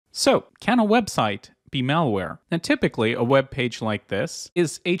So, can a website be malware? Now, typically, a web page like this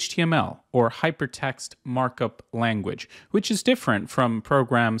is HTML or hypertext markup language, which is different from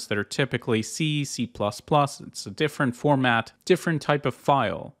programs that are typically C, C++. It's a different format, different type of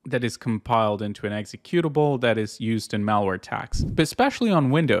file that is compiled into an executable that is used in malware attacks. But especially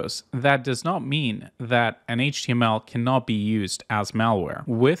on Windows, that does not mean that an HTML cannot be used as malware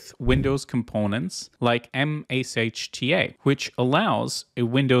with Windows components like mshta, which allows a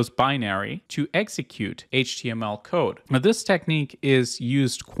Windows binary to execute HTML code. Now, this technique is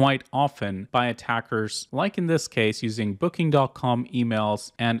used quite often by attackers, like in this case, using booking.com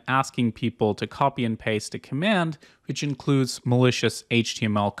emails and asking people to copy and paste a command which includes malicious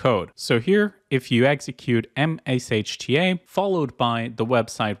HTML code. So here, if you execute mshta followed by the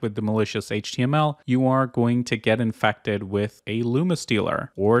website with the malicious HTML, you are going to get infected with a Luma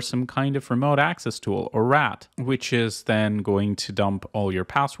stealer or some kind of remote access tool or rat, which is then going to dump all your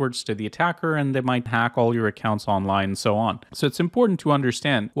passwords to the attacker and they might hack all your accounts online and so on. So it's important to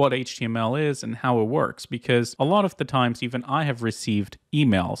understand what HTML is and how it works, because a lot of the times even I have received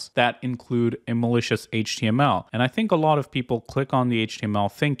emails that include a malicious HTML. And I think a lot of people click on the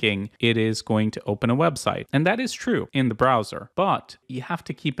HTML thinking it is going to open a website. And that is true in the browser. But you have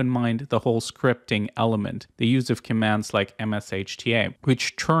to keep in mind the whole scripting element, the use of commands like mshta,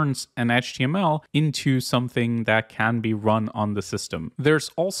 which turns an HTML into something that can be run on the system. There's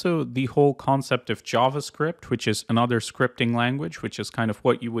also the whole concept of JavaScript, which is another scripting language, which is kind of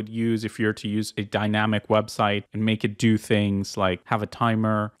what you would use if you're to use a dynamic website and make it do things like have a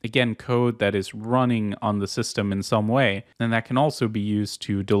timer, again, code that is running on the system in some way, and that can also be used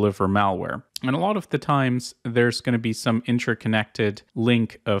to deliver malware. And a lot of the times, there's going to be some interconnected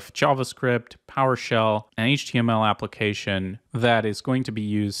link of JavaScript, PowerShell, and HTML application that is going to be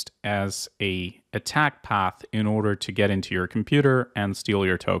used as a attack path in order to get into your computer and steal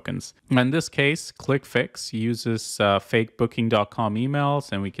your tokens. In this case, ClickFix uses fake booking.com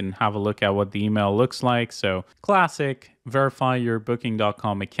emails, and we can have a look at what the email looks like. So classic, verify your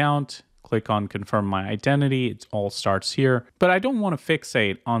booking.com account. Click on confirm my identity. It all starts here. But I don't want to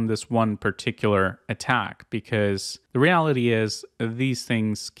fixate on this one particular attack because the reality is these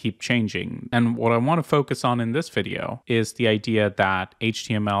things keep changing. And what I want to focus on in this video is the idea that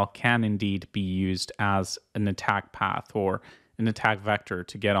HTML can indeed be used as an attack path or an attack vector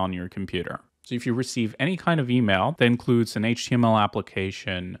to get on your computer. So if you receive any kind of email that includes an HTML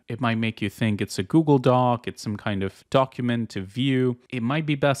application, it might make you think it's a Google Doc, it's some kind of document to view. It might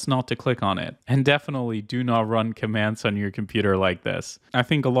be best not to click on it. And definitely do not run commands on your computer like this. I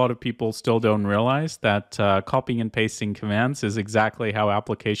think a lot of people still don't realize that copying and pasting commands is exactly how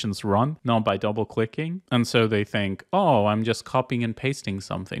applications run, not by double clicking. And so they think, oh, I'm just copying and pasting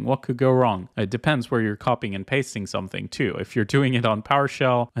something. What could go wrong? It depends where you're copying and pasting something too. If you're doing it on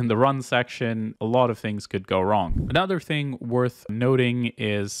PowerShell in the run section, a lot of things could go wrong. Another thing worth noting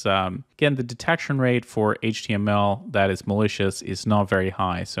is, again, the detection rate for HTML that is malicious is not very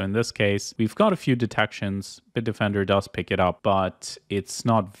high. So in this case, we've got a few detections. Bitdefender does pick it up, but it's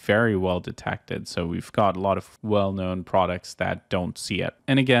not very well detected. So we've got a lot of well-known products that don't see it.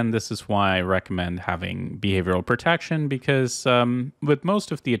 And again, this is why I recommend having behavioral protection, because with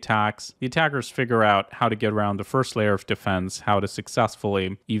most of the attacks, the attackers figure out how to get around the first layer of defense, how to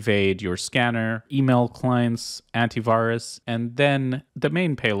successfully evade your scanner, email clients, antivirus, and then the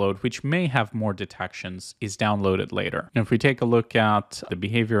main payload, which may have more detections, is downloaded later. And if we take a look at the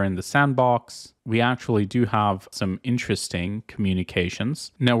behavior in the sandbox, we actually do have some interesting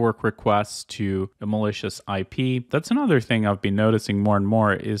communications, network requests to a malicious IP. That's another thing I've been noticing more and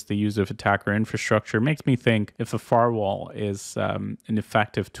more is the use of attacker infrastructure. It makes me think if a firewall is an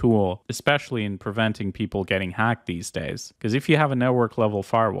effective tool, especially in preventing people getting hacked these days. Because if you have a network level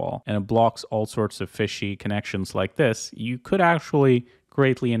firewall and it blocks all sorts of fishy connections like this, you could actually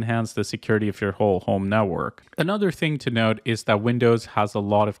greatly enhance the security of your whole home network. Another thing to note is that Windows has a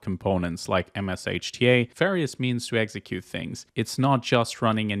lot of components like mshta, various means to execute things. It's not just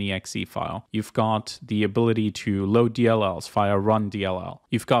running an exe file. You've got the ability to load DLLs via run DLL.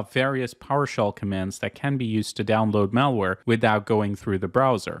 You've got various PowerShell commands that can be used to download malware without going through the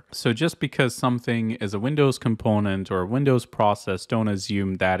browser. So just because something is a Windows component or a Windows process, don't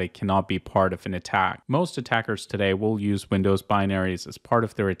assume that it cannot be part of an attack. Most attackers today will use Windows binaries as part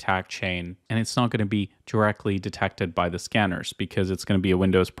of their attack chain, and it's not going to be directly detected by the scanners because it's going to be a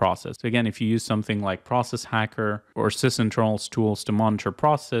Windows process. So again, if you use something like Process Hacker or Sysinternal's tools to monitor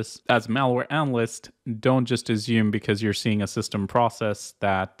process as malware analyst, don't just assume because you're seeing a system process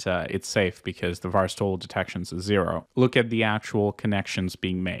that it's safe because the virus total detections is 0. Look at the actual connections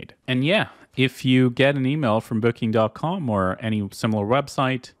being made. And yeah, If you get an email from booking.com or any similar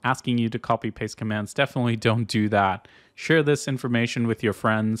website asking you to copy paste commands, definitely don't do that. Share this information with your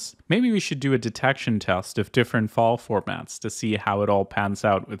friends. Maybe we should do a detection test of different file formats to see how it all pans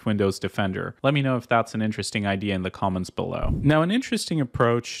out with Windows Defender. Let me know if that's an interesting idea in the comments below. Now, an interesting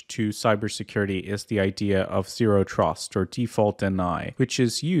approach to cybersecurity is the idea of zero trust or default deny, which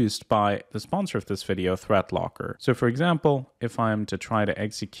is used by the sponsor of this video, ThreatLocker. So for example, if I'm to try to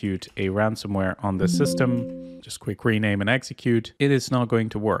execute a ransomware on the system, just quick rename and execute, it is not going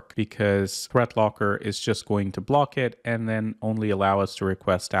to work because ThreatLocker is just going to block it and then only allow us to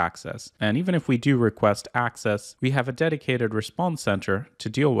request access. And even if we do request access, we have a dedicated response center to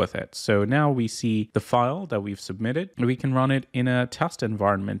deal with it. So now we see the file that we've submitted, and we can run it in a test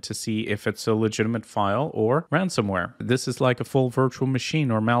environment to see if it's a legitimate file or ransomware. This is like a full virtual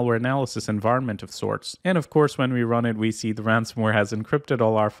machine or malware analysis environment of sorts. And of course, when we run it, we see the ransomware has encrypted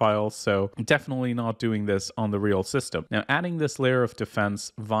all our files, so definitely not doing this on the real system. Now, adding this layer of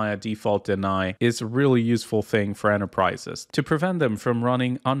defense via default deny is a really useful thing for enterprises to prevent them from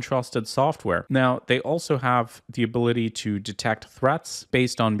running untrusted software. Now, they also have the ability to detect threats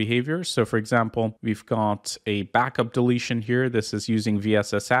based on behavior. So for example, we've got a backup deletion here. This is using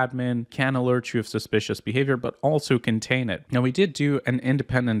VSS admin, can alert you of suspicious behavior, but also contain it. Now, we did do an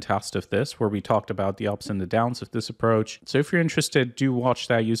independent test of this where we talked about the ups and the downs of this approach. So if you're interested, do watch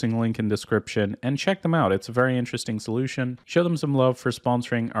that using the link in description and check them out. It's a very interesting solution. Show them some love for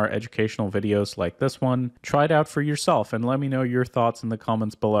sponsoring our educational videos like this one. Try it out for yourself and let me know your thoughts in the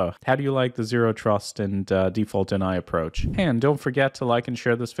comments below. How do you like the zero trust and default deny approach? And don't forget to like and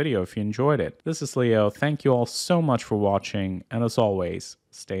share this video if you enjoyed it. This is Leo. Thank you all so much for watching, and as always,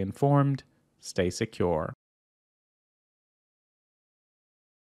 stay informed, stay secure.